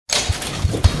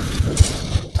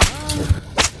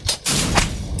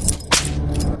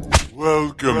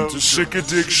Welcome to Sick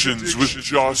Addictions with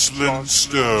Joclyn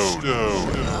Stone.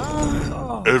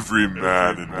 Every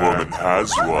man and woman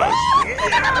has one.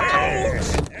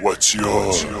 What's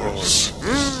yours?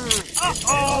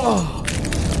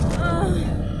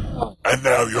 And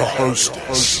now your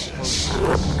hostess,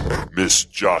 Miss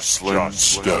Joclyn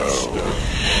Stone.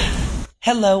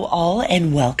 Hello all,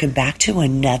 and welcome back to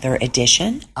another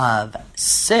edition of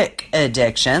Sick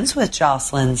Addictions with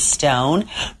Joclyn Stone.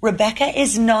 Rebecca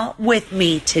is not with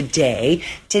me today.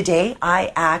 Today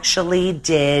I actually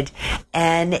did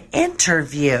an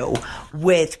interview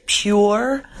with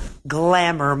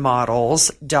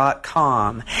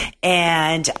PureGlamourModels.com,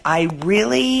 and I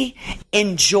really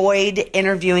enjoyed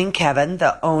interviewing Kevin,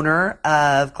 the owner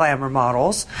of Glamour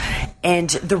Models.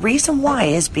 And the reason why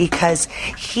is because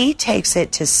he takes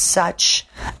it to such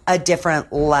a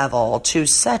different level, to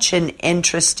such an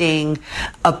interesting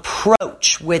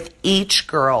approach with each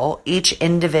girl, each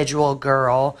individual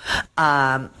girl,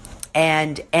 and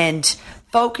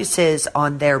focuses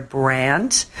on their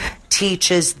brand,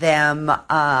 teaches them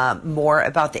more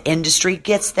about the industry,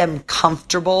 gets them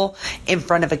comfortable in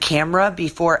front of a camera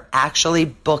before actually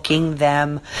booking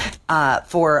them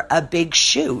for a big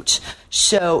shoot.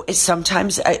 So it's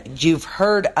sometimes you've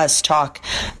heard us talk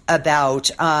about,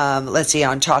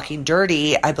 on Talking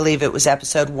Dirty, I believe it was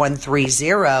episode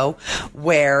 130,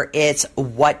 where it's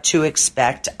what to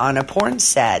expect on a porn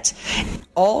set.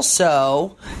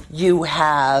 Also, you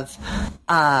have,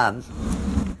 I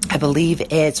believe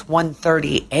it's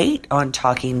 138 on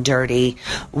Talking Dirty,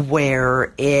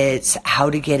 where it's how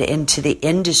to get into the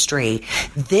industry.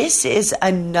 This is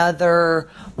another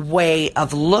way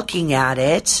of looking at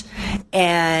it,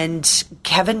 and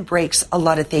Kevin breaks a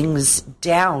lot of things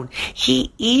down.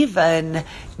 He even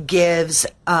gives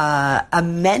a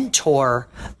mentor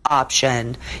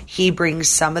option. He brings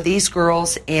some of these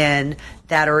girls in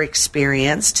that are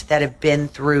experienced, that have been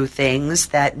through things,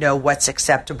 that know what's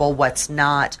acceptable, what's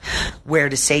not, where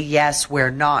to say yes, where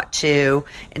not to,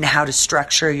 and how to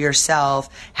structure yourself,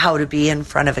 how to be in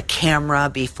front of a camera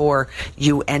before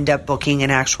you end up booking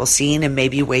an actual scene and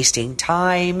maybe wasting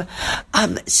time.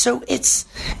 So it's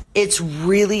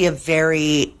really a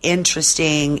very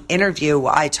interesting interview.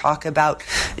 I talk about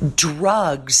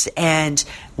drugs and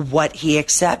what he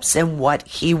accepts and what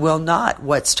he will not,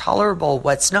 what's tolerable,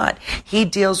 what's not. He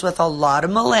deals with a lot of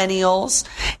millennials,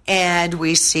 and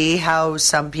we see how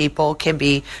some people can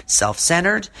be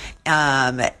self-centered,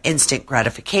 instant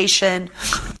gratification,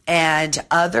 and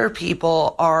other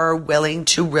people are willing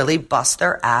to really bust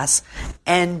their ass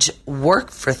and work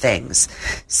for things.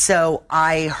 So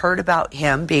I heard about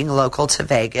him being local to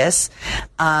Vegas.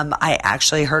 I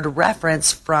actually heard a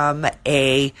reference from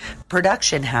a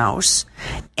production house,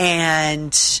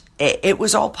 and it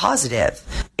was all positive.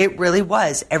 It really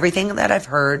was. Everything that I've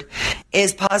heard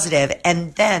is positive.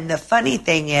 And then the funny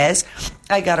thing is,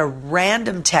 I got a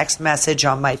random text message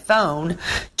on my phone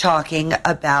talking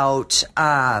about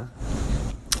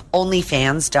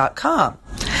OnlyFans.com.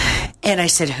 And I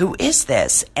said, who is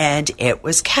this? And it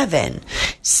was Kevin.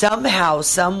 Somehow,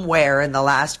 somewhere in the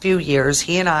last few years,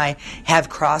 he and I have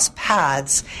crossed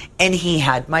paths, and he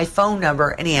had my phone number,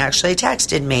 and he actually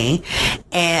texted me,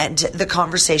 and the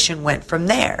conversation went from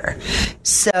there.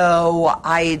 So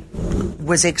I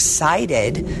was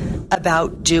excited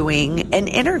about doing an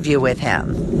interview with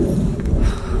him.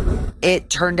 It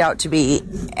turned out to be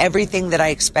everything that I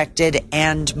expected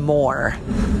and more.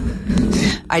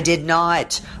 I did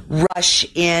not rush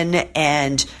in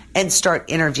and start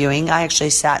interviewing. I actually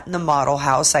sat in the model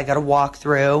house. I got a walk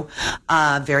through,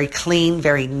 very clean,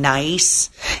 very nice.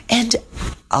 And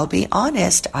I'll be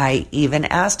honest, I even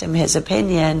asked him his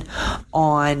opinion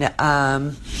on,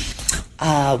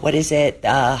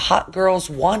 Hot Girls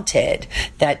Wanted,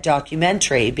 that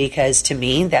documentary, because to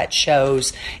me that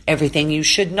shows everything you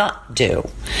should not do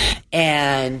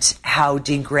and how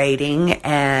degrading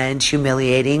and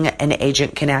humiliating an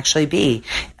agent can actually be.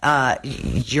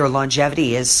 Your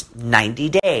longevity is 90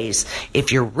 days.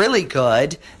 If you're really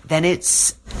good, then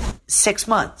it's 6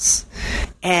 months.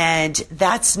 And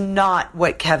that's not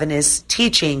what Kevin is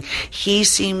teaching. He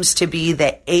seems to be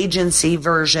the agency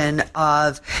version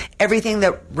of everything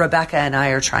that Rebecca and I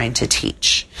are trying to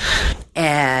teach.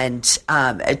 And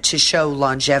to show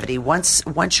longevity,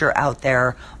 once you're out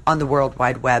there on the World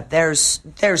Wide Web, there's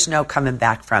no coming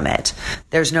back from it.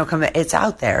 It's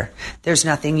out there. There's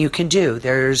nothing you can do.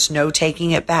 There's no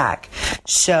taking it back.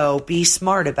 So be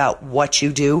smart about what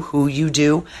you do, who you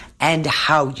do, and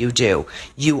how you do.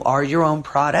 You are your own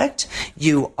product.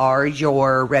 You are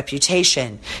your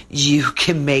reputation. You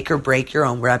can make or break your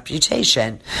own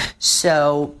reputation.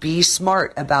 So be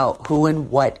smart about who and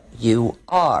what you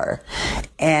are.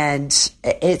 And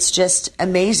it's just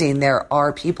amazing. There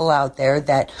are people out there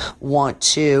that want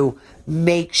to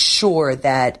make sure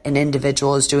that an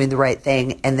individual is doing the right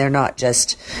thing and they're not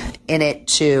just in it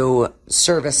to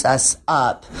service us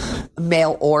up,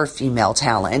 male or female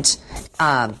talent.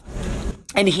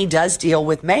 And he does deal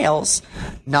with males,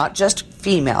 not just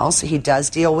females. He does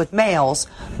deal with males,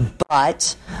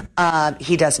 but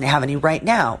he doesn't have any right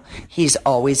now. He's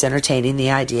always entertaining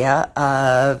the idea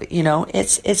of,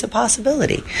 it's a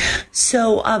possibility.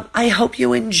 So I hope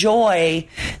you enjoy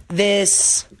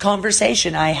this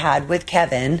conversation I had with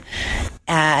Kevin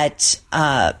at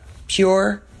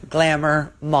Pure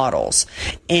Glamour Models.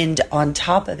 And on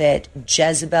top of it,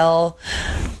 Jezebel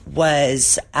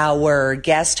was our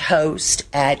guest host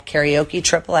at Karaoke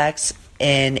Triple X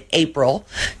in April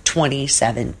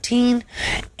 2017,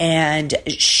 and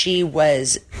she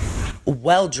was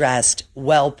well-dressed,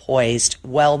 well-poised,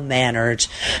 well-mannered,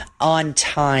 on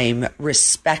time,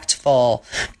 respectful,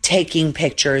 taking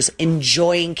pictures,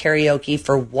 enjoying karaoke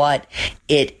for what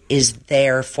it is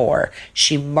there for.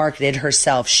 She marketed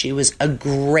herself. She was a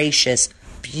gracious,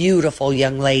 beautiful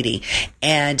young lady,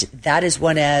 and that is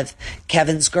one of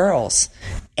Kevin's girls.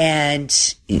 And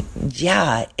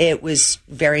yeah, it was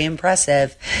very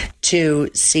impressive to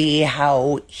see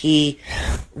how he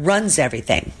runs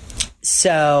everything.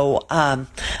 So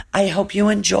I hope you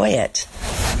enjoy it.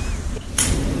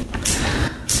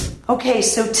 Okay,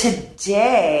 so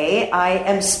today I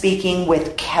am speaking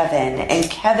with Kevin. And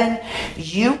Kevin,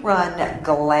 you run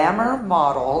Glamour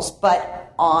Models,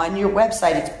 but on your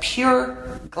website it's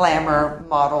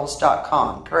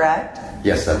pureglamourmodels.com, correct?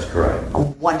 Yes, that's correct.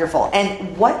 Wonderful.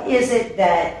 And what is it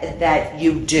that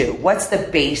you do? What's the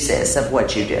basis of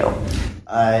what you do?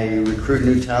 I recruit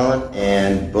new talent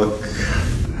and book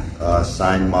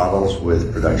signed models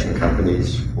with production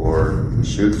companies for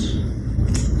shoots.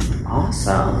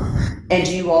 Awesome. And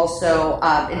do you also,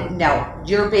 now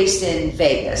you're based in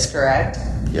Vegas, correct?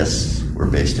 Yes, we're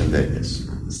based in Vegas.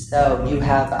 So you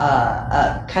have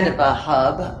a kind of a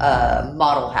hub,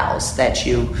 model house that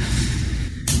you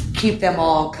keep them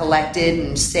all collected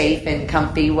and safe and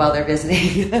comfy while they're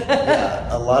visiting.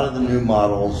 Yeah, a lot of the new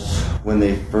models, when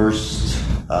they first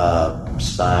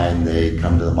sign, they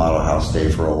come to the model house,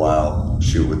 stay for a while,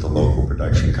 shoot with the local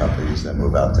production companies, then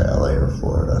move out to LA or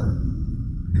Florida.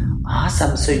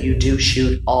 Awesome. So you do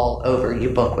shoot all over. You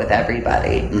book with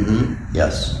everybody. Mm-hmm.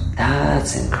 Yes.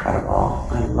 That's incredible.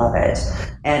 I love it.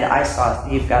 And I saw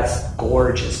you've got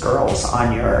gorgeous girls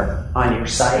on your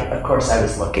site. Of course, I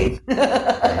was looking.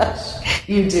 Thanks.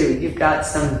 You do. You've got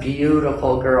some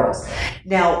beautiful girls.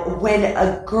 Now, when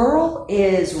a girl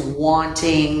is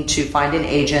wanting to find an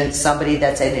agent, somebody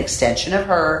that's an extension of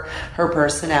her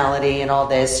personality and all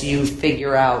this, you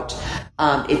figure out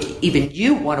if even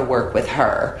you want to work with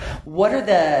her. What are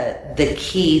the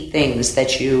key things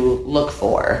that you look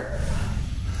for?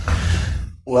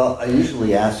 Well, I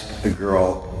usually ask a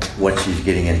girl what she's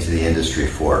getting into the industry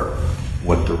for,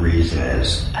 what the reason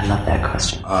is. I love that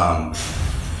question.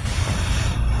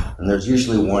 And there's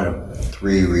usually one of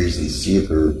three reasons,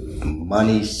 either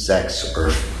money, sex,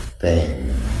 or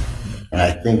fame. And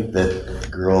I think that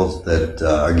girls that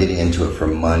are getting into it for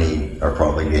money are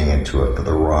probably getting into it for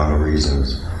the wrong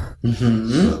reasons. Mm-hmm.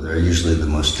 So they're usually the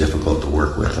most difficult to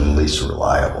work with and least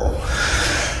reliable.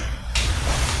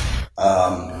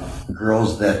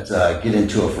 Girls that get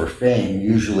into it for fame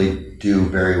usually do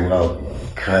very well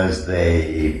because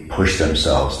they push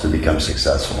themselves to become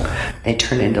successful. They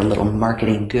turn into little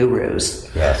marketing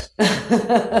gurus. Yes.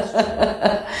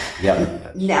 Yeah.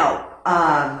 Now,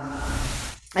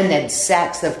 and then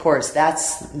sex, of course,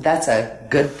 that's a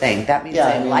good thing. That means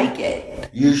they like it.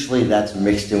 Usually that's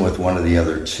mixed in with one of the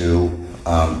other two.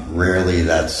 Rarely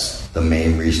that's the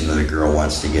main reason that a girl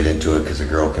wants to get into it, because a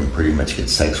girl can pretty much get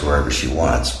sex wherever she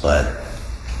wants. But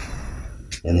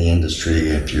in the industry,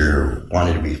 if you're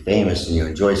wanting to be famous and you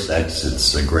enjoy sex,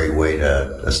 it's a great way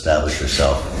to establish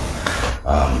yourself.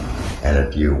 And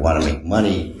if you want to make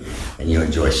money and you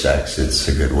enjoy sex, it's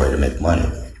a good way to make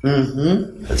money.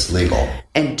 Mm-hmm. It's legal.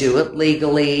 And do it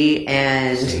legally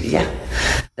and safely.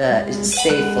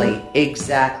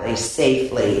 Exactly,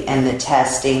 safely, and the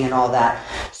testing and all that.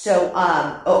 So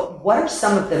what are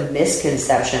some of the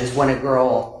misconceptions when a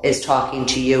girl is talking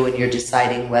to you and you're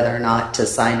deciding whether or not to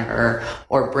sign her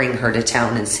or bring her to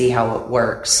town and see how it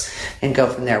works and go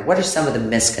from there? What are some of the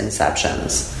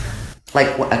misconceptions?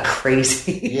 Like a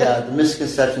crazy... Yeah, the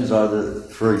misconceptions are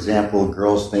that, for example,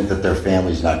 girls think that their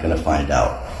family's not going to find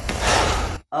out.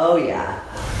 Oh, yeah.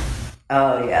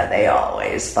 They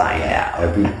always find out.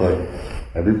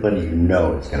 everybody you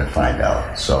know is going to find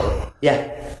out. So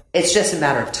yeah, it's just a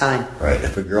matter of time. Right.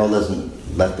 If a girl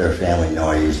doesn't let their family know,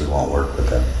 I usually won't work with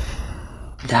them.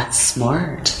 That's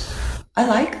smart. I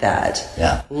like that.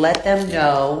 Yeah. Let them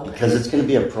know. Because it's going to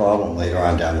be a problem later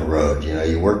on down the road. You know,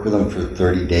 you work with them for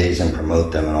 30 days and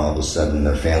promote them, and all of a sudden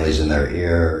their family's in their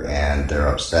ear and they're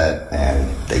upset and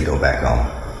they go back home.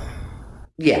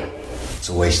 Yeah. It's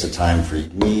a waste of time for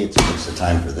me, it's a waste of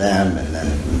time for them, and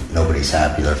then nobody's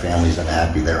happy. Their family's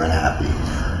unhappy, they're unhappy.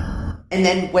 And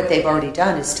then what they've already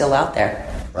done is still out there.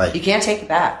 Right. You can't take it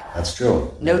back. That's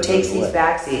true. No takesies,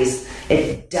 backsies.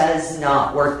 It does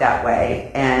not work that way.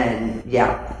 And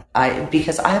yeah,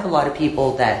 because I have a lot of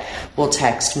people that will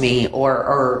text me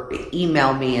or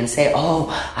email me and say,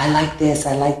 "Oh, I like this,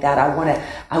 I like that. I want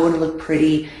to look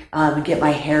pretty, get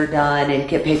my hair done and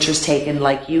get pictures taken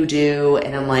like you do."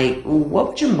 And I'm like, "What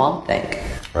would your mom think?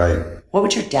 Right. What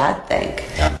would your dad think?"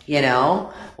 Yeah. You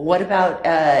know? What about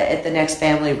at the next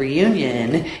family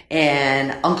reunion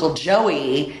and Uncle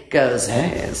Joey goes,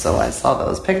 "Hey, so I saw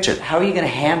those pictures. How are you going to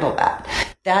handle that?"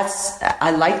 I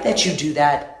like that you do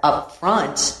that up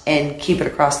front and keep it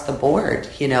across the board.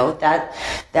 You know, that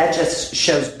just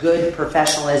shows good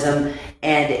professionalism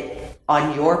and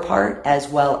on your part, as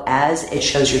well as it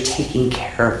shows you're taking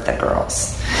care of the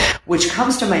girls. Which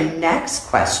comes to my next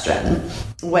question.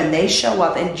 When they show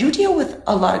up, and you deal with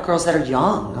a lot of girls that are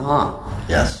young, huh?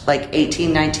 Yes. Like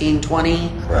 18, 19,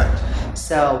 20? Correct.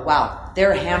 So, wow,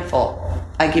 they're a handful.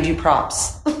 I give you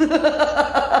props. You can say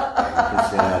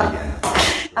that again.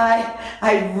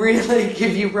 I really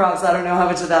give you props. I don't know how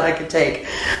much of that I could take.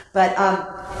 But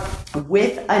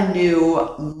with a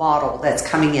new model that's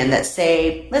coming in, let's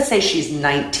say she's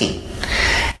 19.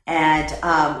 And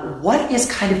what is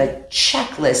kind of a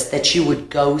checklist that you would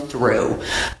go through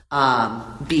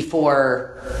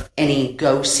before any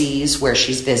go-sees where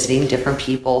she's visiting different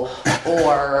people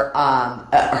or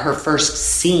her first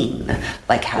scene?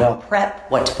 Like how to prep,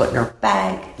 what to put in her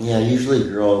bag? Yeah, usually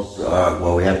girls,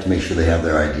 we have to make sure they have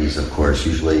their IDs, of course.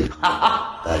 Usually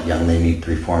that young, they need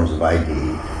 3 forms of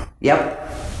ID. Yep.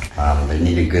 They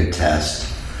need a good test.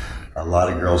 A lot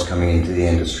of girls coming into the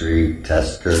industry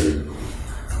test dirty.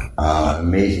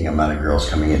 Amazing amount of girls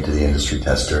coming into the industry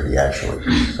test dirty, actually.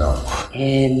 So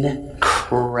incredible.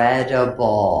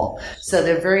 So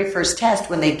their very first test,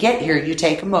 when they get here, you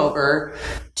take them over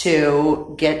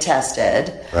to get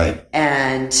tested. Right.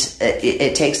 And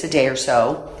it takes a day or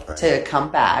so to come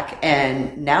back.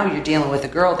 And now you're dealing with a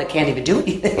girl that can't even do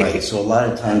anything. Right. So a lot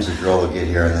of times a girl will get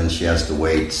here and then she has to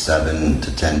wait 7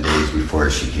 to 10 days before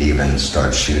she can even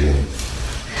start shooting.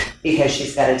 Because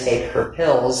she's got to take her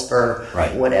pills for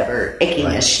whatever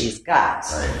ickiness she's got.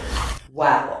 Right.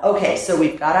 Wow. Okay, so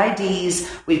we've got IDs,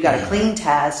 we've got a clean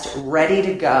test, ready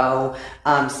to go.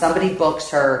 Somebody books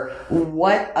her.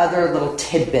 What other little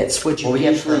tidbits would you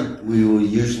give her? We will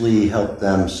usually help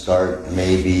them start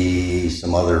maybe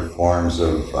some other forms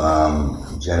of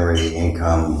generating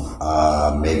income,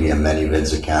 maybe a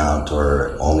ManyVids account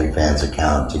or OnlyFans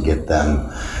account to get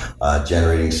them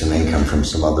generating some income from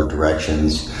some other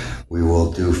directions. We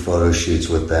will do photo shoots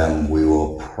with them. We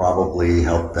will probably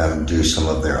help them do some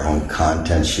of their own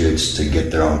content shoots to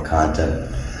get their own content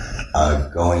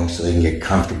going so they can get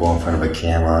comfortable in front of a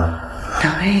camera.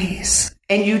 Nice.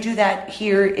 And you do that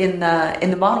here in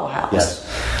the model house? Yes.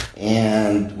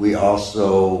 And we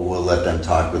also will let them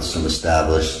talk with some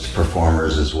established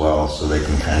performers as well so they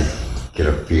can kind of get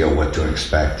a feel what to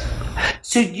expect.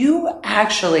 So you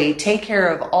actually take care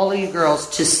of all of you girls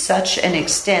to such an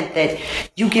extent that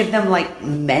you give them like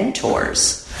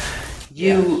mentors.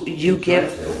 You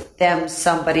give them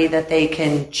somebody that they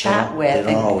can chat with.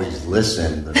 They don't always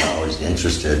listen. They're not always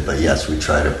interested. But yes, we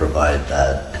try to provide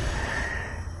that.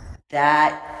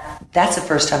 That's the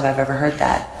first time I've ever heard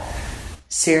that.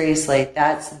 Seriously,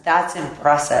 that's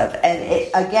impressive. And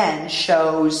it, again,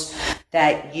 shows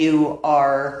that you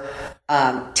are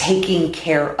taking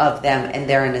care of them and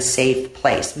they're in a safe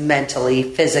place mentally,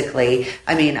 physically.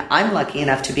 I mean, I'm lucky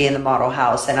enough to be in the model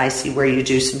house and I see where you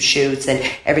do some shoots and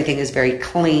everything is very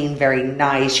clean, very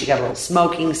nice. You got a little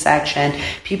smoking section.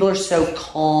 People are so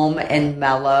calm and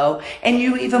mellow. And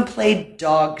you even played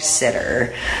dog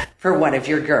sitter for one of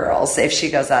your girls if she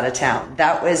goes out of town.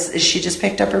 She just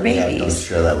picked up her babies. Yeah, don't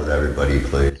share that with everybody,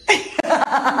 please.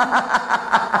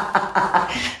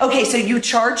 Okay, so you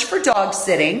charge for dog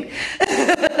sitting.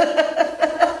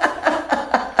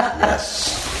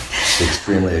 Yes. It's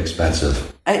extremely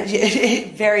expensive.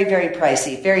 Very, very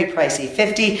pricey. Very pricey.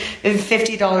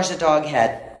 $50 a dog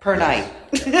head per night.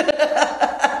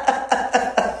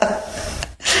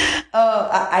 Oh,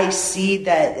 I see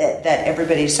that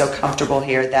everybody's so comfortable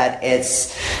here that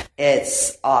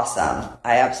it's awesome.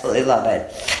 I absolutely love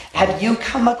it. Have you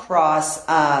come across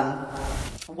some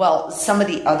of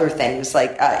the other things,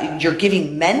 like you're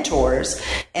giving mentors,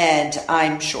 and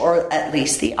I'm sure at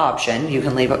least the option, you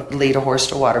can lead a horse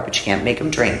to water, but you can't make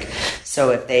them drink.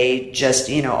 So if they just,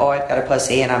 I've got a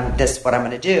pussy and this is what I'm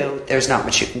going to do, there's not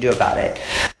much you can do about it.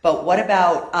 But what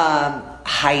about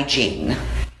hygiene?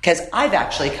 Because I've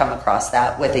actually come across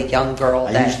that with a young girl.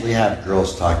 I usually have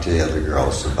girls talk to the other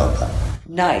girls about that.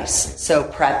 Nice. So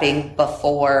prepping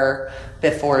before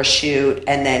a shoot,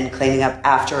 and then cleaning up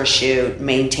after a shoot,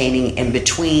 maintaining in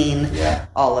between,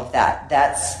 all of that.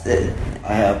 That's the...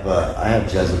 I have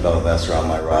Jezebel Vesser on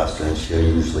my roster, and she'll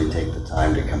usually take the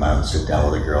time to come out and sit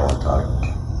down with a girl and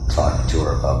talk to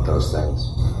her about those things.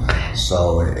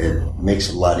 So it makes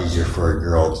it a lot easier for a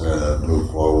girl to move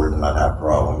forward and not have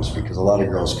problems, because a lot of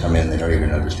girls come in, they don't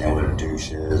even understand what a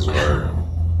douche is, or...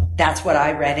 That's what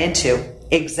I ran into.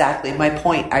 Exactly my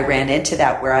point. I ran into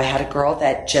that where I had a girl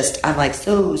that just, I'm like,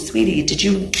 so sweetie, did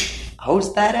you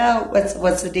hose that out?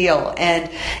 What's the deal?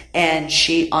 And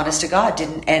she, honest to God,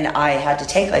 didn't. And I had to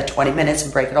take like 20 minutes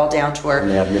and break it all down to her. And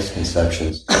they have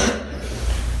misconceptions.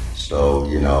 So,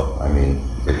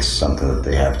 it's something that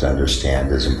they have to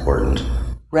understand is important.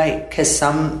 Right. Because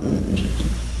some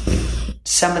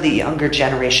of the younger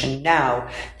generation now,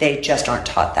 they just aren't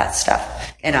taught that stuff.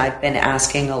 And I've been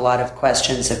asking a lot of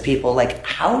questions of people like,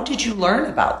 how did you learn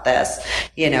about this?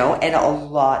 And a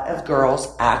lot of girls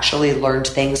actually learned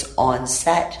things on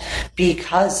set,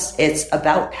 because it's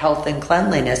about health and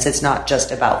cleanliness. It's not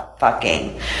just about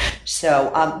fucking. So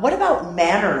what about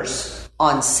manners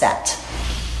on set?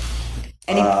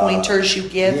 Any pointers you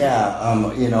give? Yeah,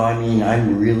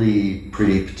 I'm really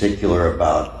pretty particular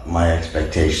about my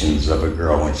expectations of a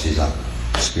girl when she's on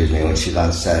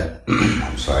set.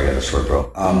 I'm sorry, I got a sore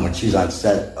throat. When she's on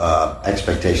set,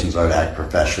 expectations are to act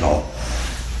professional.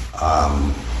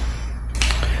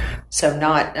 So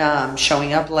not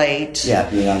showing up late. Yeah,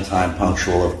 being on time,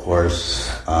 punctual, of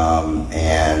course,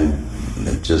 and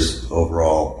just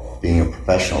overall being a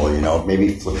professional,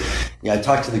 I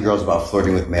talked to the girls about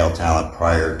flirting with male talent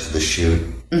prior to the shoot,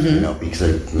 because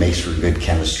it makes for good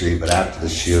chemistry, but after the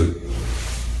shoot...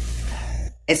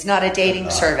 It's not a dating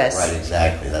service. Right,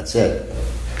 exactly. That's it.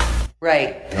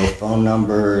 Right. No phone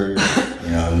numbers,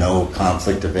 no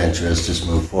conflict of interest. Just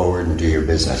move forward and do your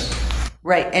business.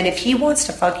 Right. And if he wants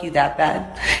to fuck you that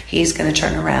bad, he's going to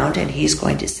turn around and he's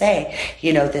going to say,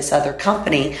 this other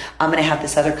company, I'm going to have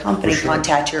this other company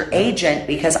contact your agent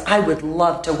because I would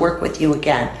love to work with you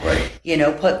again. Right.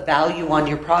 Put value on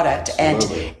your product.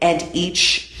 Absolutely. And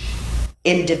each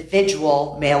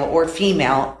individual, male or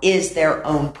female, is their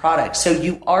own product. So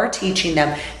you are teaching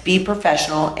them, be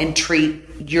professional and treat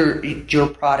your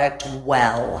product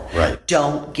well. Right.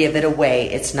 Don't give it away.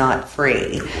 It's not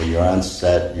free. When you're on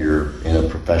set, you're in a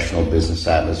professional business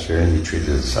atmosphere and you treat it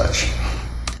as such.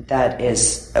 That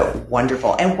is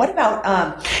wonderful. And what about,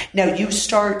 now you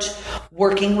start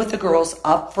working with the girls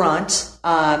up front,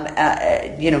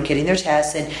 getting their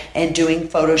tests and doing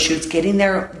photo shoots, getting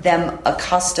them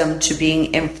accustomed to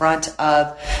being in front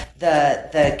of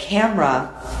the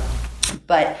camera.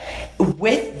 But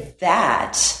with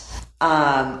that,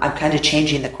 I'm kind of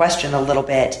changing the question a little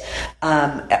bit.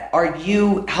 Are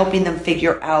you helping them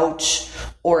figure out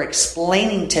or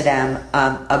explaining to them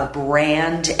a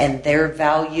brand and their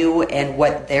value and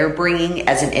what they're bringing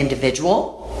as an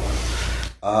individual?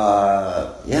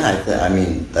 That's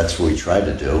what we try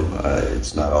to do.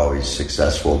 It's not always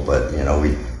successful, but,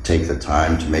 we take the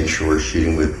time to make sure we're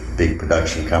shooting with big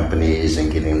production companies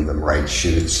and getting the right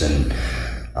shoots and,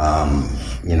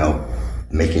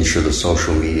 making sure the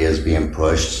social media is being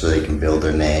pushed so they can build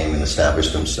their name and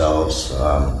establish themselves.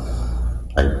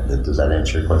 Does that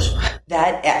answer your question?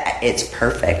 That it's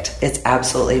perfect. It's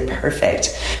absolutely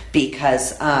perfect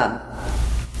because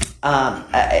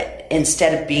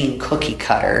instead of being cookie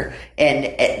cutter, and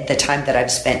at the time that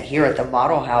I've spent here at the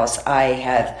Model House, I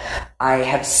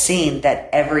have seen that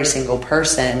every single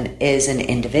person is an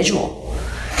individual.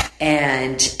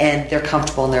 And they're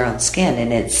comfortable in their own skin,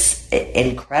 and it's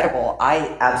incredible.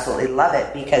 I absolutely love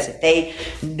it because if they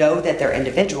know that they're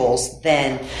individuals,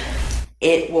 then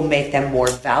it will make them more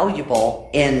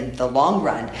valuable in the long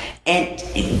run. And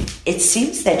it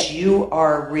seems that you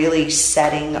are really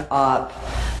setting up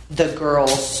the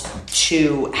girls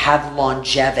to have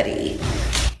longevity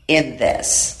in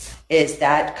this. Is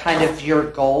that kind of your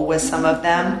goal with some of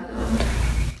them?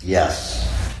 Yes.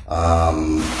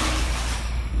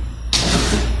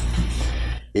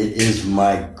 it is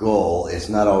my goal. It's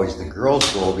not always the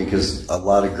girl's goal because a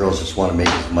lot of girls just want to make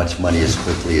as much money as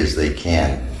quickly as they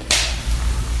can.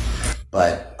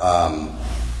 But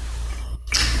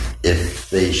if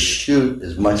they shoot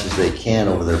as much as they can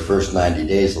over their first 90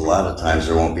 days, a lot of times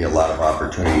there won't be a lot of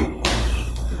opportunity.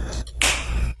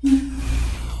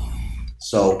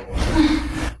 So,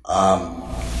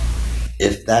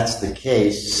 if that's the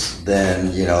case,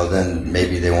 then, then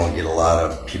maybe they won't get a lot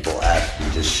of people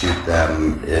asking to shoot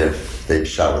them if they've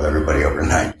shot with everybody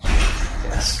overnight.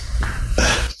 Yes.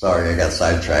 Sorry, I got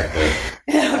sidetracked there.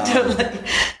 No, totally.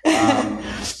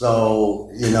 So,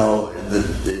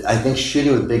 I think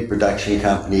shooting with big production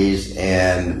companies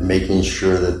and making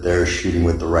sure that they're shooting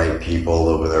with the right people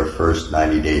over their first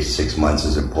 90 days, 6 months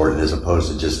is important, as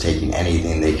opposed to just taking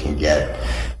anything they can get.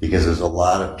 Because there's a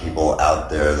lot of people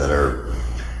out there that are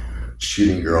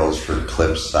shooting girls for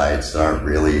clip sites that aren't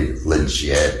really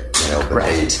legit, but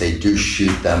right. they do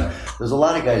shoot them. There's a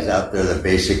lot of guys out there that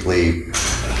basically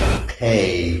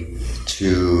pay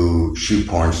to shoot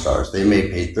porn stars. They may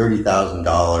pay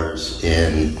 $30,000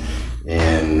 in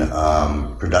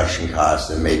production costs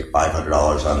and make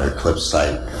 $500 on their clip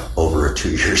site over a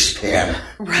 2-year span,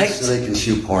 right? So they can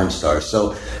shoot porn stars.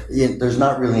 So there's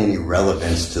not really any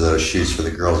relevance to those shoots for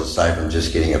the girls aside from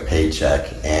just getting a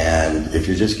paycheck. And if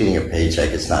you're just getting a paycheck,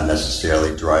 it's not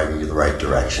necessarily driving you the right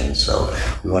direction. So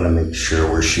we want to make sure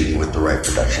we're shooting with the right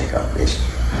production companies.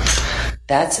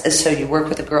 So you work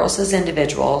with the girls as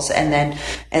individuals and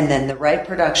then the right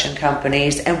production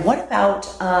companies. And what about,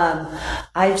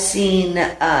 I've seen,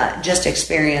 just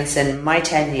experience in my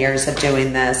 10 years of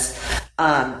doing this,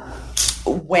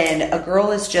 when a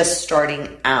girl is just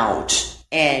starting out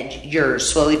and you're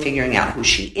slowly figuring out who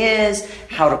she is,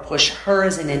 how to push her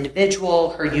as an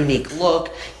individual, her unique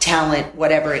look, talent,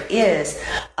 whatever it is,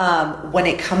 when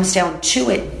it comes down to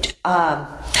it,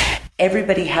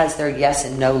 everybody has their yes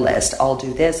and no list. I'll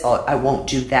do this. I won't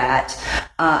do that.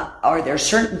 Are there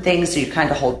certain things that you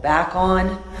kind of hold back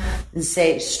on and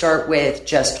say, start with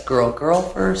just girl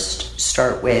first?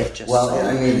 Start with just...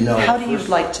 Well, no. How do you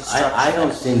like to start? I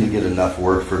don't seem to get enough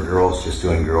work for girls just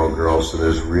doing girl, so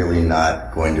there's really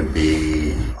not going to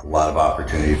be a lot of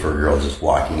opportunity for girls just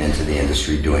walking into the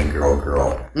industry doing girl,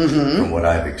 from what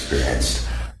I've experienced.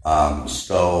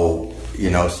 So,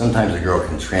 sometimes a girl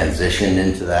can transition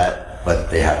into that,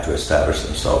 but they have to establish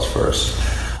themselves first.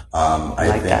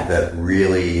 I think that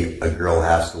really a girl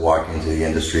has to walk into the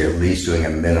industry at least doing a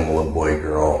minimal of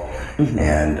boy-girl. Mm-hmm.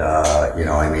 And,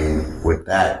 with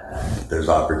that, there's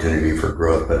opportunity for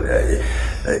growth. But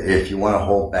if you want to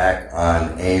hold back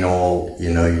on anal,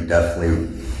 you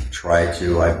definitely try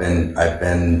to. I've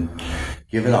been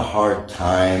given a hard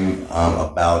time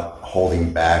about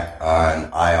holding back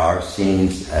on IR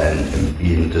scenes and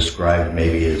being described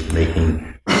maybe as making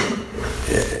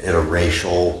it a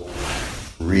racial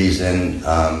reason,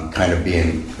 kind of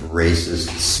being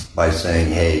racist by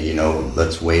saying, hey,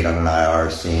 let's wait on an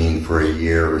IR scene for a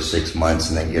year or 6 months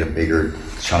and then get a bigger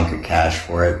chunk of cash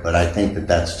for it. But I think that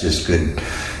that's just good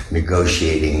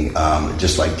negotiating,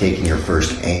 just like taking your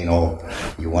first anal.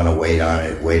 You want to wait on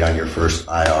it, wait on your first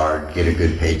IR, get a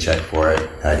good paycheck for it.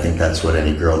 I think that's what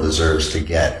any girl deserves to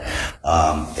get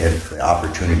if the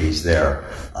opportunity's there.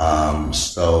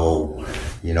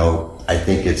 I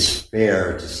think it's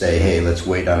fair to say, hey, let's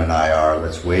wait on an IR,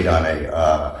 let's wait on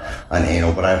an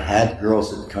anal. But I've had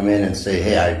girls that come in and say,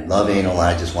 hey, I love anal and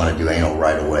I just want to do anal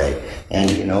right away. And,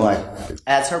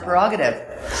 that's her prerogative.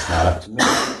 It's not up to me.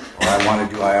 Or I want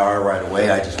to do IR right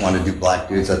away. I just want to do black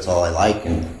dudes. That's all I like.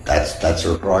 And that's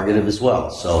her prerogative as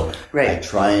well. So right. I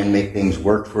try and make things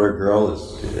work for a girl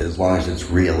as long as it's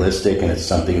realistic and it's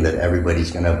something that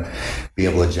everybody's going to be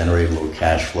able to generate a little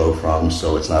cash flow from.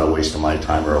 So it's not a waste of my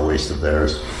time or a waste of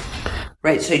theirs.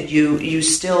 Right, so you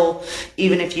still,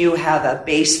 even if you have a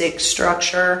basic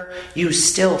structure, you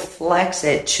still flex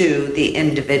it to the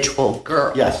individual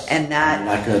girl. Yes, and that I'm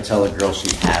not going to tell a girl she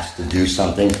has to do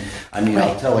something. Right.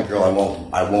 I'll tell a girl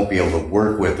I won't be able to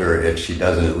work with her if she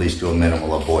doesn't at least do a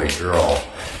minimal of boy-girl,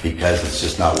 because it's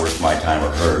just not worth my time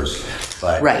or hers.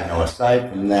 But, right.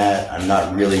 Aside from that, I'm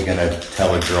not really going to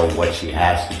tell a girl what she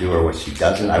has to do or what she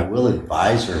doesn't. I will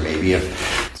advise her maybe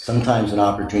if sometimes an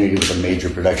opportunity with a major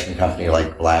production company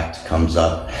like Black comes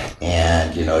up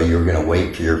and, you're going to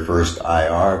wait for your first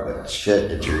IR, but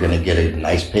shit, if you're going to get a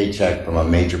nice paycheck from a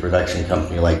major production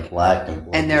company like Black.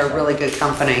 And they're a really good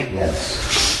company.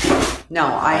 Yes. No,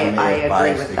 I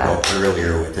agree with that. Go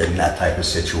earlier within that type of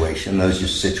situation.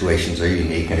 Those situations are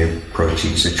unique, and you approach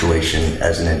each situation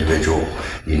as an individual,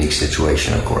 unique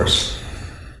situation, of course.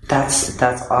 That's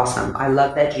awesome. I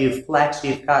love that you flex.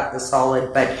 You've got the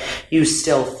solid, but you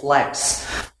still flex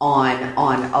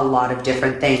on a lot of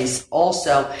different things.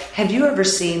 Also, have you ever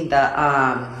seen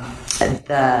the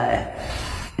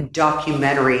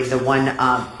documentary, the one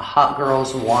Hot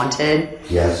Girls Wanted?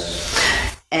 Yes.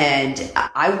 And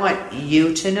I want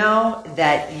you to know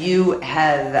that you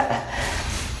have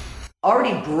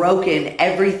already broken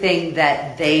everything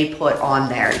that they put on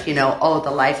there. You know,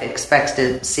 the life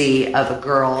expectancy of a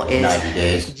girl is 90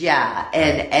 days. Yeah,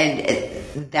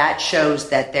 and that shows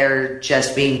that they're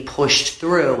just being pushed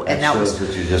through. And that shows was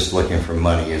that you're just looking for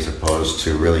money as opposed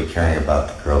to really caring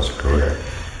about the girl's career.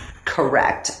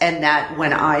 correct. And that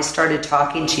when I started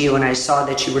talking to you and I saw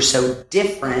that you were so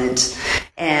different,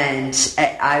 and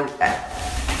I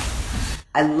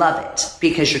love it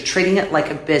because you're treating it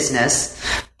like a business,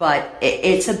 but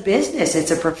it's a business,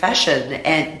 it's a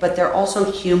profession, but they're also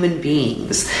human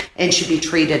beings and should be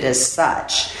treated as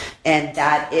such. And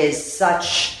that is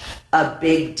such a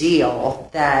big deal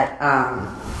that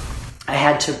I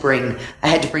had to bring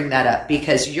that up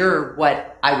because you're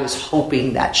what I was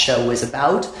hoping that show was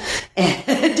about, and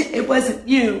it wasn't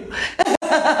you.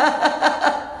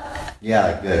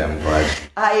 Yeah, good. I'm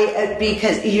glad.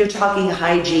 Because you're talking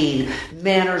hygiene,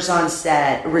 manners on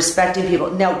set, respecting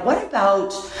people. Now, what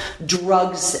about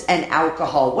drugs and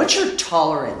alcohol? What's your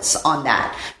tolerance on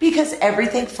that? Because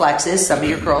everything flexes. Some of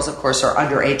your girls, of course, are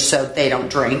underage, so they don't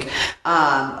drink.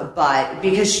 But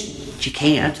because you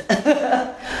can't.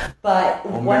 But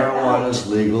marijuana is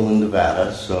legal in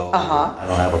Nevada, so I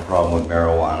don't have a problem with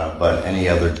marijuana. But any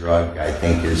other drug, I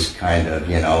think, is kind of,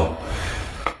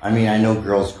 I mean, I know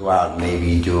girls go out and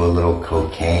maybe do a little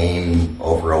cocaine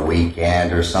over a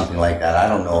weekend or something like that. I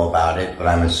don't know about it, but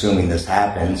I'm assuming this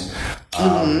happens.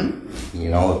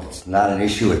 If it's not an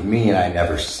issue with me and I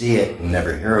never see it and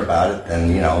never hear about it,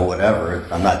 then, whatever.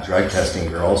 I'm not drug testing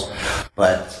girls.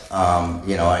 But,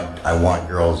 I want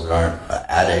girls that aren't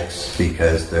addicts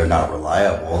because they're not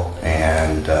reliable.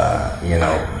 And,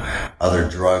 other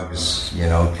drugs,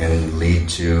 can lead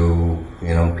to,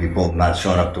 people not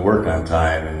showing up to work on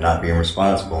time and not being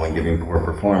responsible and giving poor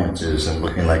performances and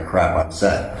looking like crap on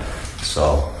set.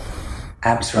 So,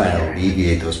 absolutely, trying to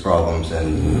alleviate those problems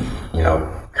and,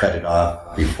 cut it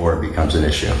off before it becomes an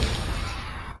issue.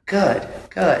 Good.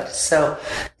 So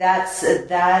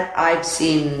that I've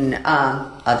seen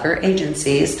other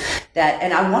agencies that,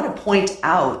 and I want to point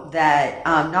out that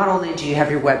not only do you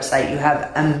have your website, you have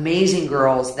amazing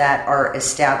girls that are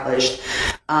established,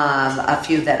 a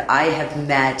few that I have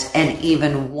met, and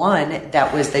even one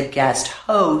that was the guest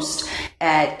host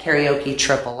at Karaoke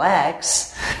Triple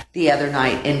X the other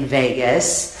night in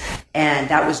Vegas, and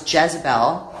that was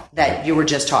Jezebel that you were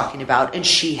just talking about, and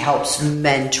she helps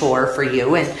mentor for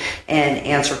you and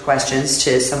answer questions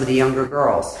to some of the younger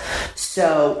girls.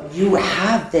 So you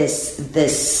have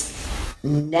this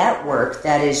network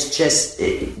that is just,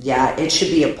 it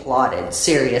should be applauded,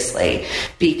 seriously,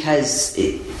 because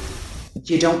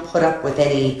you don't put up with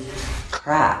any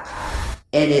crap.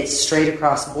 And it's straight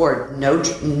across the board. No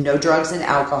drugs and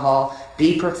alcohol.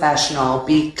 Be professional.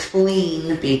 Be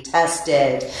clean. Be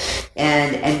tested.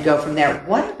 And go from there.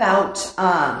 What about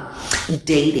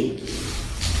dating?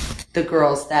 The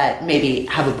girls that maybe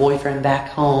have a boyfriend back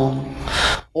home,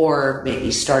 or maybe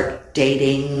start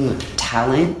dating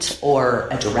talent or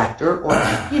a director, or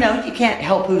you can't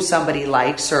help who somebody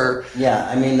likes. Or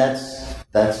I mean that's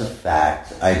a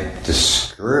fact. I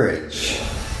discourage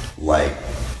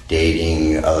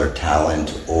dating other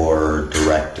talent or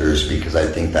directors because I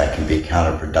think that can be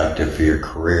counterproductive for your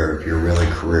career. If you're really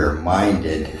career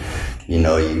minded, you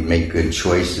make good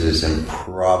choices and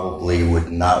probably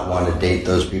would not want to date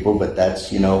those people, but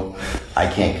that's, I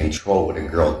can't control what a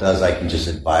girl does. I can just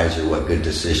advise her what good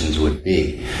decisions would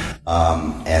be.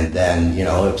 And then,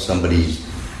 if somebody's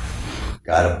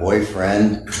got a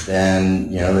boyfriend,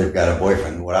 then, they've got a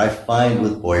boyfriend. What I find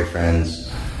with boyfriends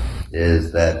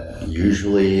is that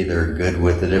usually they're good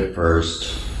with it at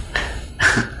first,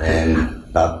 and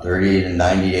about 30 to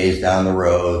 90 days down the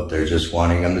road, they're just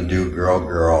wanting them to do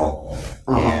girl,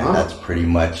 and that's pretty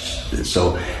much,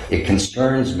 so it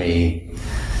concerns me,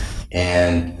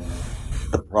 and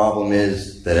the problem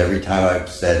is that every time I've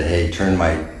said, hey, turn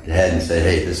my head and said,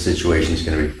 hey, this situation's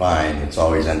going to be fine, it's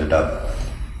always ended up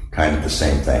kind of the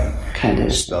same thing.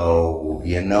 So,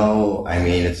 I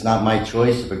mean, it's not my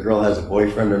choice if a girl has a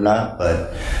boyfriend or not,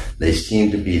 but they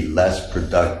seem to be less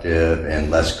productive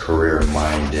and less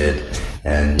career-minded,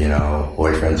 and,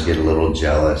 boyfriends get a little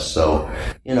jealous. So,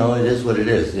 it is what it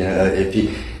is.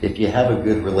 If you have a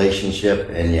good relationship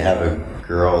and you have a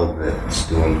girl that's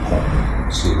doing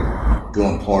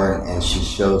porn and she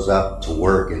shows up to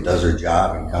work and does her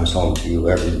job and comes home to you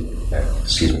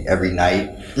every night,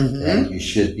 and you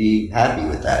should be happy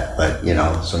with that. But, you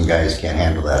know, some guys can't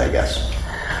handle that, I guess.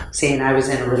 See, and I was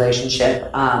in a relationship,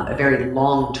 a very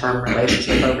long-term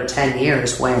relationship, over 10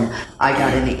 years when I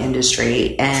got in the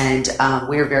industry, and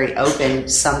we were very open,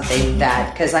 something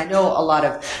that, because I know a lot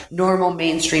of normal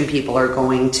mainstream people are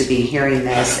going to be hearing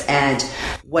this, and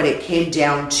what it came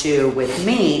down to with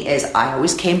me is I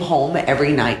always came home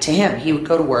every night to him. He would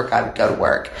go to work, I would go to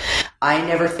work. I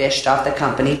never fished off the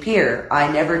company pier.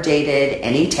 I never dated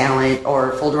any talent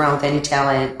or fooled around with any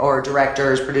talent or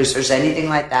directors, producers, anything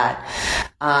like that.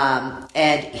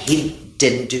 And he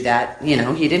didn't do that. You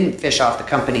know, he didn't fish off the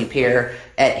company pier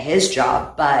at his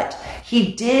job, but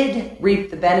he did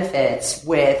reap the benefits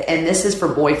with, and this is for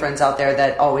boyfriends out there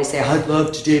that always say, I'd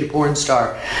love to date a porn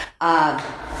star.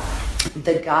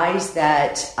 The guys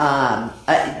that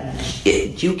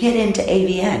you get into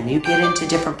AVN, you get into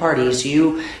different parties,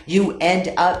 you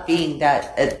end up being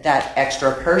that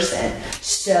extra person.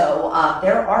 So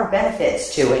there are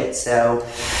benefits to it. So,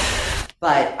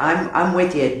 but I'm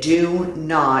with you. Do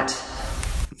not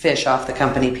fish off the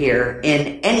company pier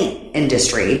in any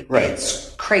industry. Right.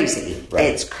 It's crazy. Right.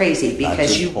 It's crazy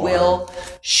because you will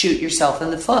shoot yourself in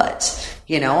the foot.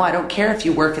 You know, I don't care if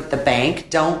you work at the bank.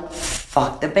 Don't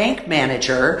fuck the bank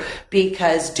manager,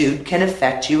 because dude can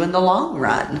affect you in the long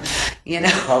run. You know,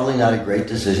 probably not a great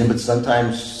decision, but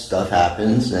sometimes stuff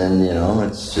happens, and you know,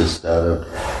 it's just out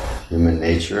of human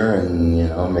nature, and you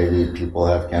know, maybe people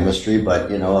have chemistry, but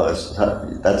you know,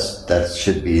 that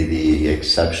should be the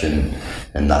exception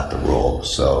and not the rule.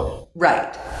 So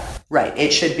right,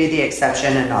 it should be the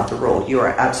exception and not the rule. You are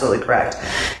absolutely correct.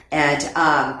 And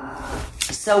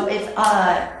so if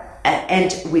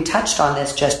and we touched on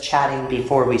this just chatting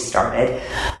before we started.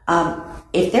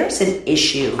 If there's an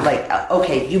issue, like,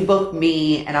 okay, you book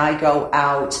me and I go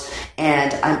out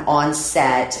and I'm on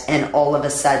set, and all of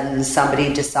a sudden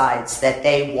somebody decides that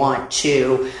they want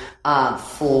to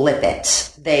flip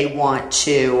it. They want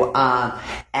to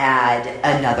add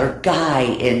another guy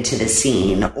into the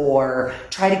scene, or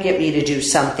try to get me to do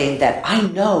something that I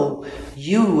know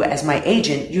you, as my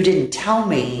agent, you didn't tell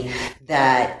me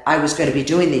that I was going to be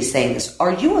doing these things.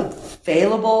 Are you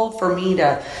available for me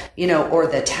to, you know, or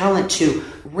the talent to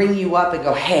ring you up and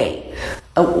go, hey,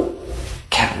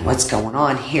 Kevin, what's going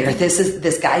on here?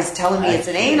 This guy's telling me it's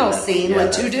an anal scene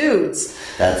with two dudes.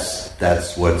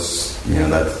 That's what's, you know,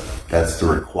 that's the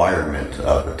requirement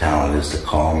of the talent, is to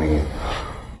call me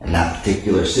in that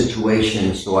particular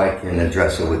situation so I can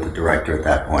address it with the director at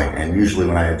that point. And usually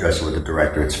when I address it with the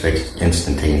director, it's fixed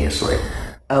instantaneously.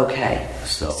 Okay.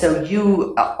 So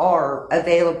you are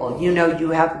available. You know, you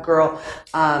have a girl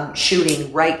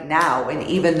shooting right now, and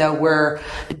even though we're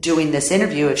doing this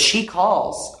interview, if she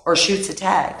calls or shoots a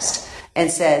text and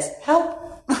says, help.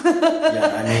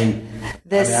 Yeah, I mean,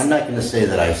 I'm not going to say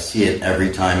that I see it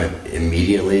every time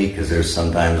immediately, because there's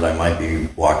sometimes I might be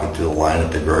walking through the line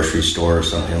at the grocery store or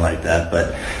something like that.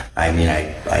 But I mean,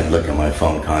 I look at my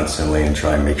phone constantly and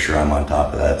try and make sure I'm on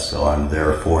top of that, so I'm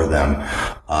there for them.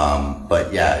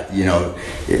 But yeah, you know,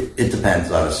 it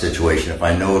depends on the situation. If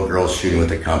I know a girl's shooting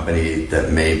with a company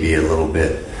that may be a little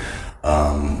bit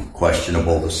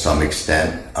questionable to some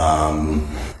extent,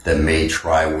 that may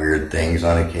try weird things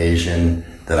on occasion,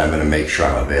 then I'm going to make sure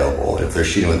I'm available. If they're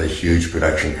shooting with a huge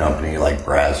production company like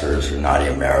Brazzers or Naughty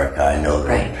America, I know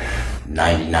that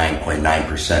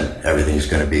 99.9% everything's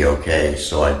going to be okay,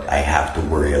 so I have to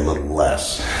worry a little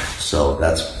less. So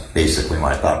that's basically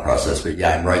my thought process. But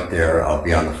yeah, I'm right there. I'll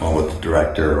be on the phone with the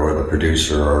director or the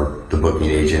producer or the booking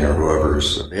agent or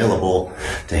whoever's available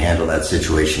to handle that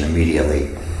situation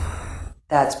immediately.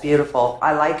 That's beautiful.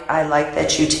 I like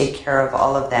that you take care of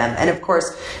all of them. And of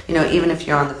course, you know, even if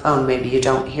you're on the phone, maybe you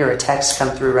don't hear a text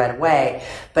come through right away,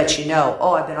 but you know,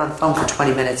 oh, I've been on the phone for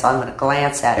 20 minutes. I'm going to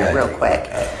glance at it real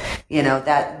quick. You know,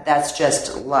 that's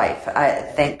just life. I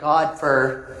thank God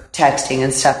for texting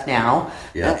and stuff now.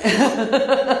 Yeah.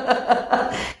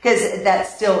 Because that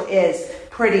still is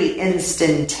pretty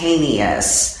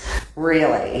instantaneous,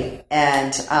 really.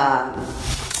 And,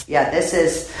 yeah, this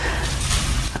is...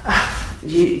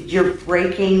 You're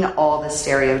breaking all the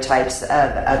stereotypes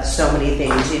of so many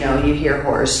things. You know, you hear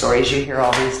horror stories, you hear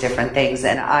all these different things,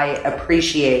 and I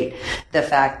appreciate the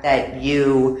fact that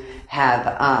you have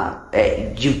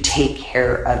you take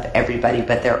care of everybody,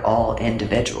 but they're all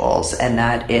individuals, and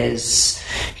that is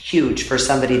huge for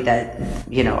somebody that,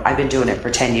 you know, I've been doing it for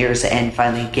 10 years and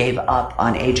finally gave up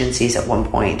on agencies at one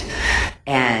point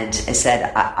and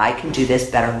said, I can do this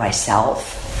better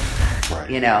myself. Right.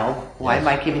 You know, why am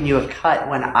I giving you a cut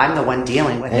when I'm the one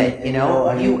dealing with it? You know,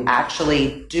 I mean, you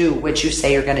actually do what you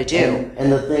say you're going to do.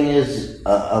 And the thing is,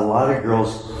 a lot of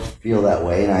girls feel that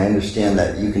way, and I understand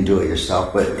that you can do it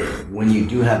yourself, but when you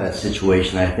do have that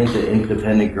situation, I think that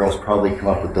independent girls probably come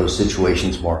up with those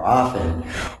situations more often.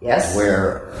 Yes.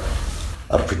 Where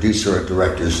a producer or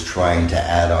director is trying to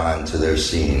add on to their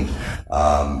scene.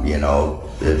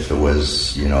 If it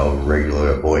was,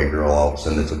 regular boy-girl, all of a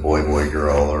sudden it's a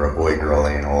boy-boy-girl or a boy-girl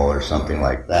anal or something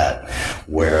like that,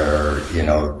 where,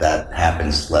 that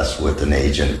happens less with an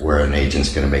agent, where an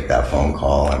agent's going to make that phone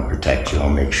call and protect you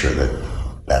and make sure that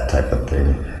that type of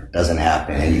thing doesn't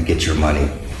happen and you get your money.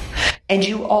 And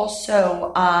you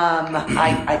also,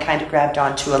 I kind of grabbed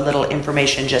onto a little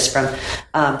information just from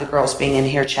the girls being in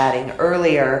here chatting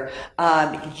earlier.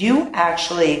 You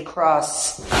actually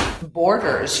cross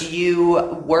borders.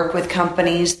 You work with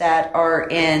companies that are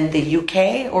in the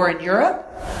UK or in Europe?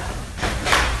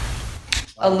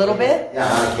 A little bit?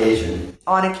 Yeah, on occasion.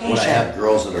 On occasion. When I have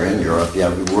girls that are in Europe,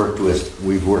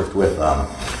 we've worked with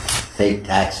Fake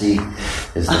Taxi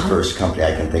is the first company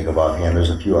I can think of offhand. There's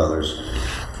a few others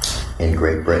in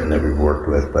Great Britain that we've worked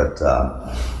with, but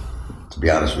to be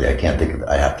honest with you, I can't think of it.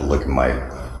 I have to look at my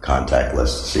contact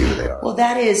list to see who they are. Well,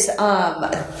 that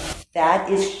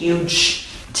is huge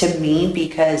to me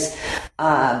because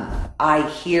I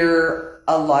hear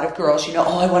a lot of girls,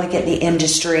 I want to get in the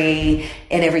industry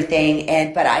and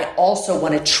everything, but I also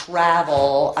want to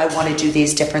travel. I want to do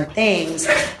these different things.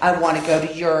 I want to go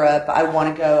to Europe. I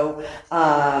want to go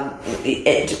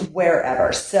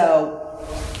wherever. So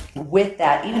with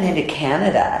that, even into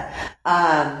Canada,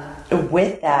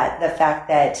 with that, the fact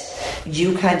that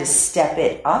you kind of step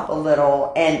it up a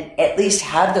little and at least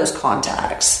have those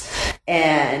contacts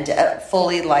and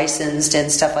fully licensed and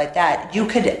stuff like that, you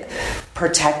could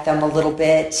protect them a little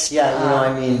bit.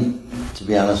 Yeah, to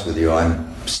be honest with you,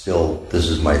 this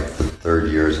is my third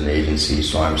year as an agency,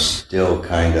 so I'm still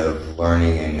kind of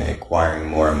learning and acquiring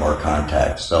more and more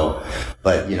contacts. So,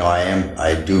 but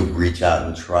I do reach out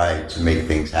and try to make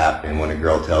things happen. When a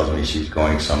girl tells me she's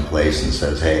going someplace and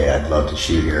says, "Hey, I'd love to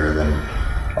shoot here," then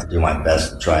I'll do my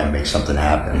best to try and make something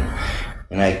happen.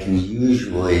 And I can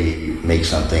usually make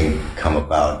something come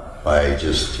about by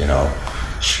just,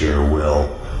 sheer will.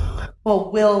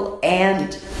 Well, will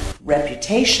and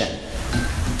reputation.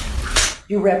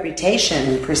 Your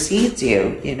reputation precedes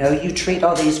you. You treat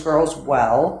all these girls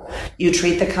well. You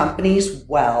treat the companies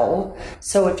well.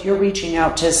 So if you're reaching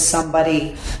out to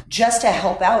somebody just to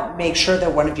help out, make sure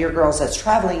that one of your girls that's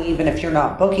traveling, even if you're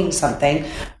not booking something,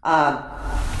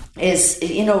 is,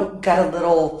 got a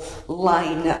little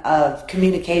line of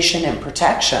communication and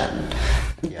protection.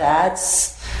 Yeah.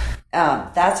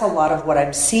 That's a lot of what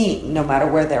I'm seeing, no matter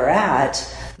where they're at.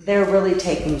 They're really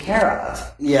taken care of.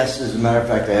 Yes, as a matter of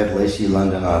fact, I have Lacey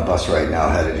London on a bus right now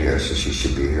headed here, so she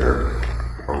should be here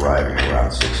arriving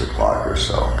around 6 o'clock or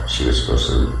so. She was supposed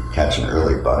to catch an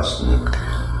early bus, and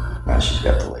now she's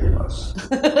got the late bus.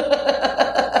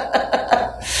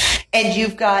 And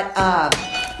you've got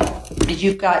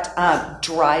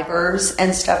drivers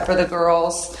and stuff for the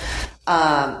girls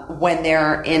when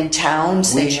they're in town.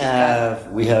 We have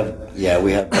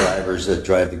drivers that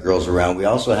drive the girls around. We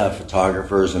also have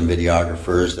photographers and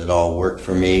videographers that all work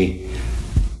for me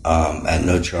at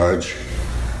no charge.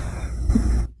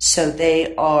 So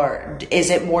they are. Is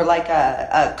it more like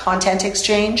a content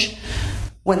exchange?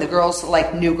 When the girls,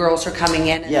 like new girls, are coming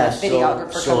in, and the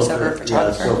videographer comes over,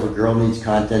 photographer. So if a girl needs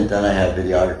content done, I have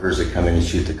videographers that come in and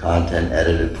shoot the content,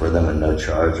 edit it for them at no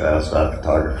charge. I also have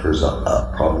photographers,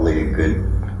 probably a good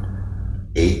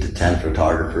 8 to 10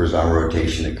 photographers on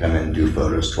rotation that come in and do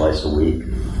photos twice a week.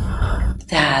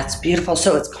 That's beautiful.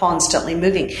 So it's constantly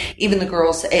moving. Even the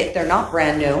girls, if they're not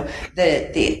brand new,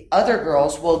 the other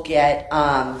girls will get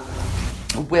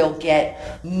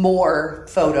more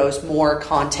photos, more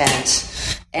content,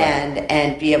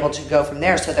 and be able to go from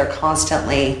there. So they're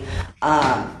constantly.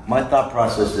 My thought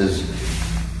process is,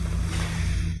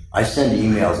 I send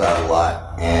emails out a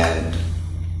lot, and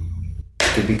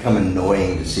it could become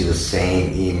annoying to see the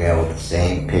same email with the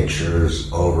same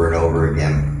pictures over and over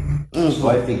again. Mm-hmm. So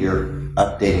I figure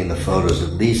updating the photos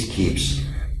at least keeps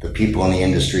the people in the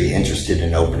industry interested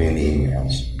in opening the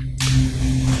emails.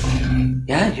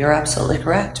 Yeah, you're absolutely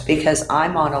correct, because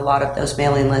I'm on a lot of those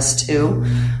mailing lists too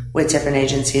with different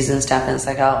agencies and stuff, and it's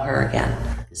like, oh, her again.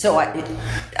 So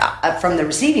from the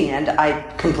receiving end, I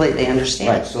completely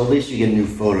understand. Right, so at least you get new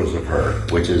photos of her,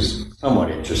 which is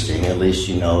somewhat interesting. At least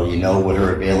you know what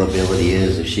her availability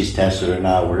is, if she's tested or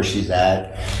not, where she's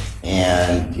at,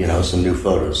 and some new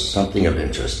photos, something of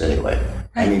interest anyway.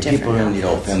 Right, people are in the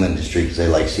old film industry because they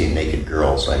like seeing naked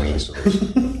girls. So there's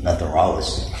nothing wrong with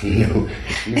new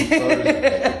photos of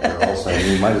naked girls.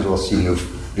 You might as well see new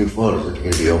photos if you're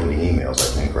going to be opening emails, I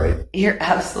think, right? You're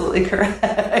absolutely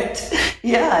correct.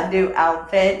 Yeah, a new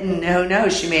outfit, and who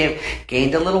knows, she may have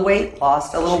gained a little weight,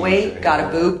 lost a little weight, got a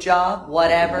boob job,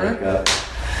 whatever.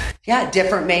 Yeah,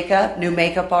 different makeup, new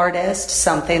makeup artist,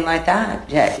 something like that.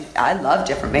 Yeah, I love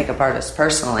different makeup artists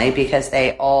personally because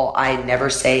I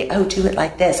never say, oh, do it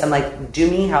like this. I'm like, do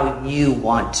me how you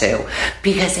want to,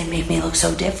 because they make me look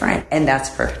so different. And that's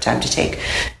a perfect time to take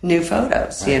new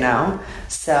photos, you know?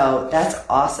 So that's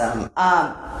awesome.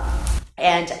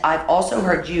 And I've also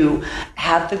heard you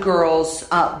have the girls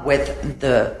with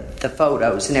the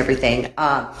photos and everything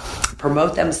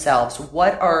promote themselves.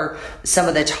 What are some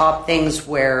of the top things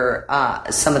where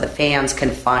some of the fans can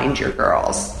find your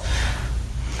girls?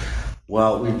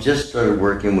 Well, we've just started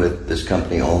working with this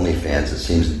company, OnlyFans. It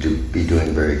seems to be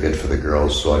doing very good for the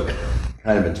girls. So I've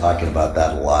kind of been talking about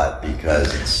that a lot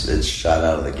because it's shot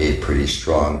out of the gate pretty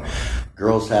strong.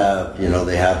 Girls have,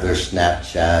 they have their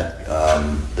Snapchat,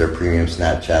 their premium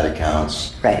Snapchat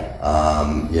accounts. Right.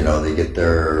 They get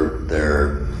their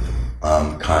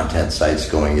content sites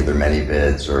going, either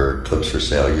ManyVids or clips for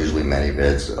sale, usually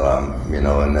ManyVids,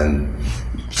 and then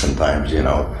sometimes,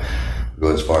 go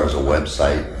as far as a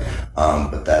website.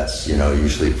 But that's,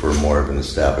 usually for more of an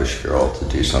established girl to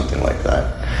do something like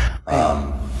that.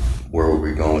 Right. Where were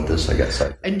we going with this? I guess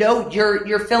No,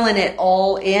 you're filling it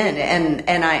all in,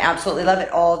 and I absolutely love it.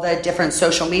 All the different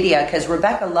social media, because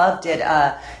Rebecca Love did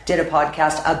a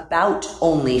podcast about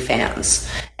OnlyFans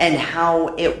and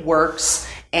how it works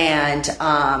and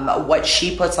what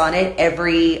she puts on it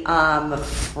every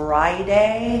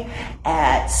Friday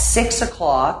at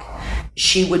 6:00.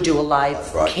 She would do a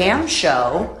live cam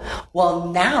show. Well,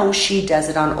 now she does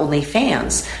it on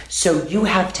OnlyFans. So you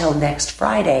have till next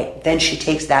Friday. Then she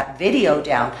takes that video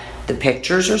down. The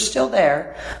pictures are still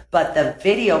there, but the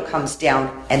video comes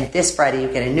down, and this Friday you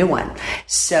get a new one.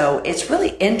 So it's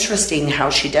really interesting how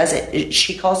she does it.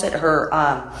 She calls it her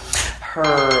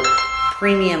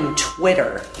premium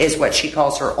Twitter is what she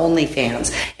calls her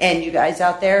OnlyFans. And you guys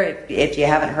out there, if you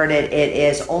haven't heard it, it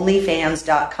is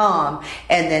onlyfans.com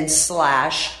and then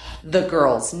 / the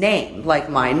girl's name. Like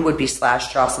mine would be /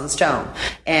 Joclyn Stone.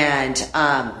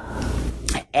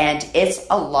 And it's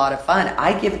a lot of fun.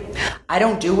 I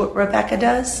don't do what Rebecca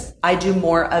does. I do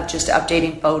more of just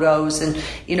updating photos and,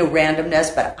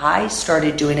 randomness. But I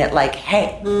started doing it like,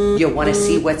 hey, you want to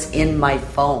see what's in my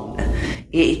phone?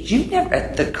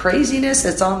 The craziness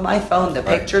that's on my phone, the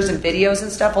pictures and videos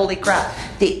and stuff, holy crap.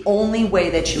 The only way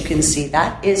that you can see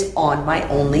that is on my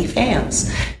OnlyFans.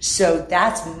 So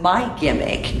that's my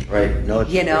gimmick. Right. No,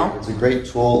 it's a great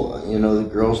tool. The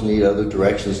girls need other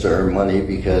directions to earn money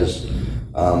because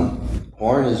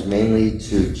porn is mainly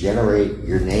to generate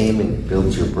your name and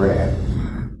build your brand.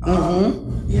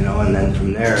 And then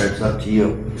from there, it's up to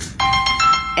you.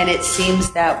 And it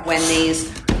seems that when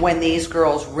these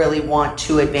girls really want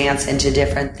to advance into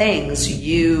different things,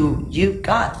 you've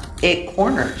got it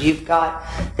cornered. You've got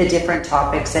the different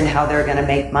topics and how they're going to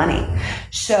make money.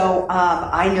 So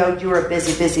I know you're a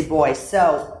busy boy.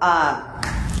 So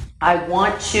I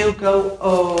want to go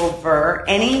over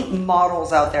any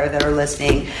models out there that are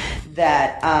listening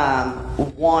that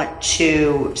want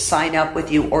to sign up with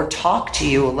you or talk to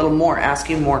you a little more, ask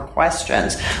you more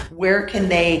questions. Where can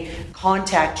they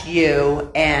contact you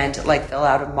and fill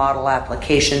out a model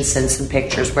application, send some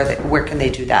pictures? Where can they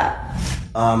do that?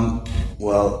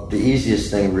 Well, the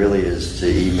easiest thing really is to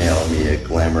email me at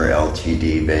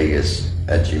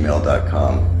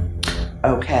glamourltdvegas@gmail.com.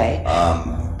 Okay.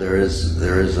 There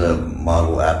is a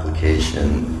model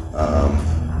application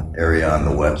area on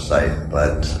the website,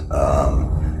 but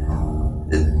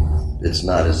it's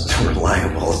not as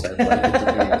reliable as I'd like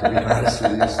it to be honest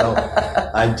with you. So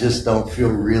I just don't feel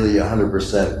really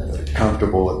 100%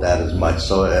 comfortable with that as much.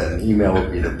 So an email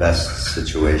would be the best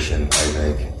situation, I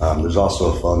think. There's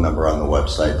also a phone number on the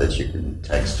website that you can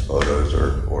text photos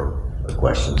or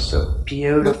questions to.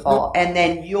 Beautiful. And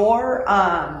then your,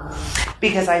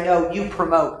 because I know you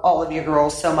promote all of your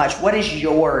girls so much, what is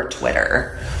your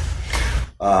Twitter?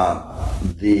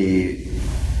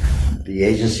 The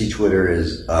agency Twitter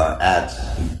is at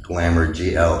Glamour,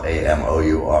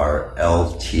 GLAMOUR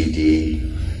LTD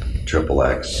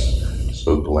XXX.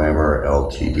 So Glamour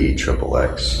LTD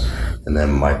XXX. And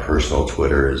then my personal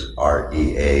Twitter is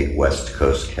REA West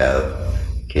Coast Kev,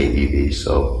 KEV.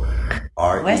 So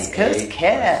REA West Coast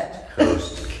Kev. West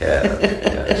Coast Kev,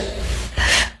 yes.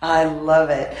 I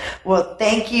love it. Well,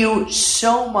 thank you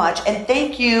so much. And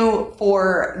thank you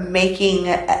for making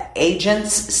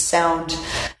agents sound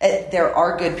there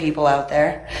are good people out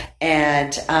there,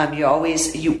 and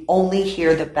you only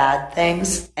hear the bad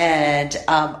things, and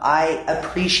I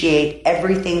appreciate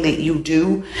everything that you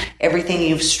do, everything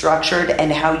you've structured,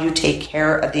 and how you take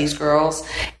care of these girls,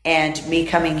 and me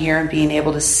coming here and being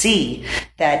able to see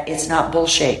that it's not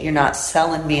bullshit. You're not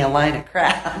selling me a line of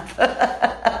crap.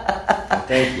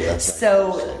 Thank you.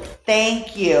 So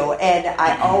thank you. And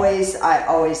I always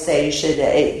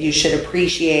say you should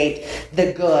appreciate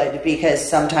the good, because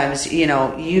sometimes, you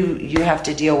have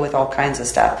to deal with all kinds of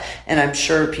stuff. And I'm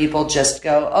sure people just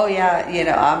go, oh yeah,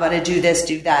 I'm going to do this,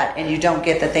 do that. And you don't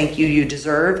get the thank you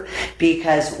deserve,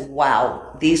 because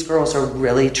wow, these girls are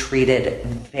really treated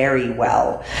very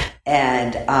well.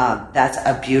 And that's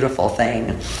a beautiful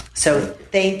thing. So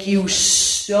thank you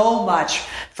so much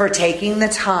for taking the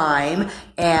time.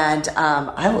 And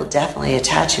I will definitely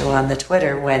attach you on the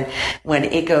Twitter when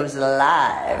it goes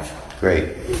live.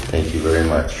 Great. Thank you very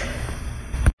much.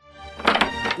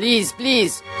 Please,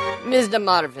 Mr.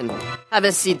 Marvin, have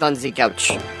a seat on the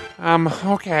couch.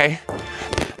 Okay.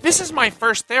 This is my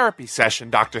first therapy session,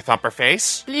 Dr.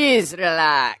 Thumperface. Please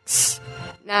relax.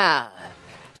 Now,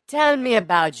 tell me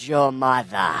about your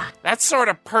mother. That's sort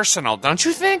of personal, don't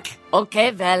you think?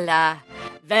 Okay, well,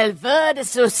 word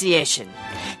association.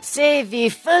 Say the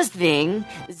first thing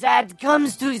that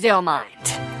comes to your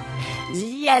mind.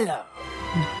 Yellow.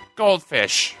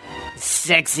 Goldfish.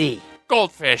 Sexy.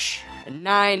 Goldfish.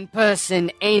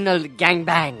 9-person anal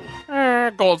gangbang.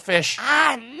 Goldfish.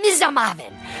 Mr.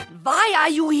 Marvin, why are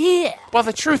you here? Well,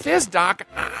 the truth is, Doc,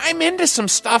 I'm into some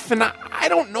stuff, and I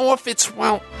don't know if it's,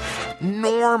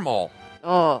 normal.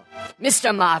 Oh,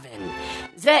 Mr. Marvin,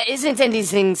 there isn't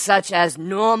anything such as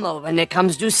normal when it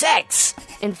comes to sex.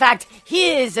 In fact,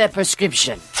 here's a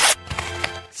prescription.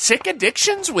 Sick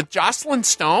Addictions with Joclyn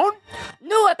Stone?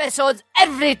 New episodes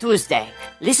every Tuesday.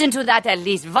 Listen to that at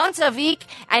least once a week,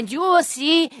 and you will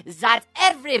see that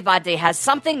everybody has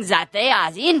something that they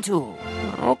are into.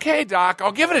 Okay, Doc,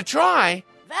 I'll give it a try.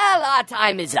 Well, our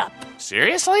time is up.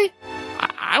 Seriously?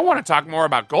 I want to talk more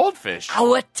about goldfish.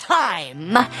 Our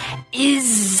time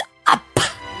is up.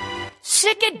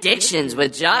 Sick Addictions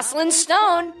with Joclyn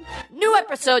Stone. New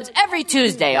episodes every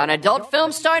Tuesday on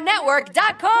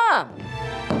AdultFilmStarNetwork.com.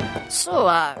 So,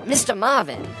 Mr.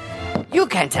 Marvin, you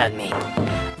can tell me,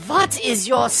 what is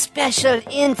your special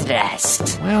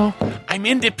interest? Well, I'm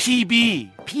into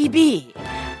PB. PB?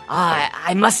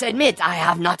 I must admit, I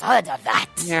have not heard of that.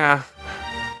 Yeah,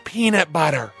 peanut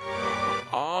butter.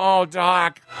 Oh,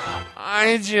 Doc,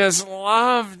 I just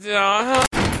loved it.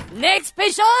 Next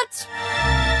patient!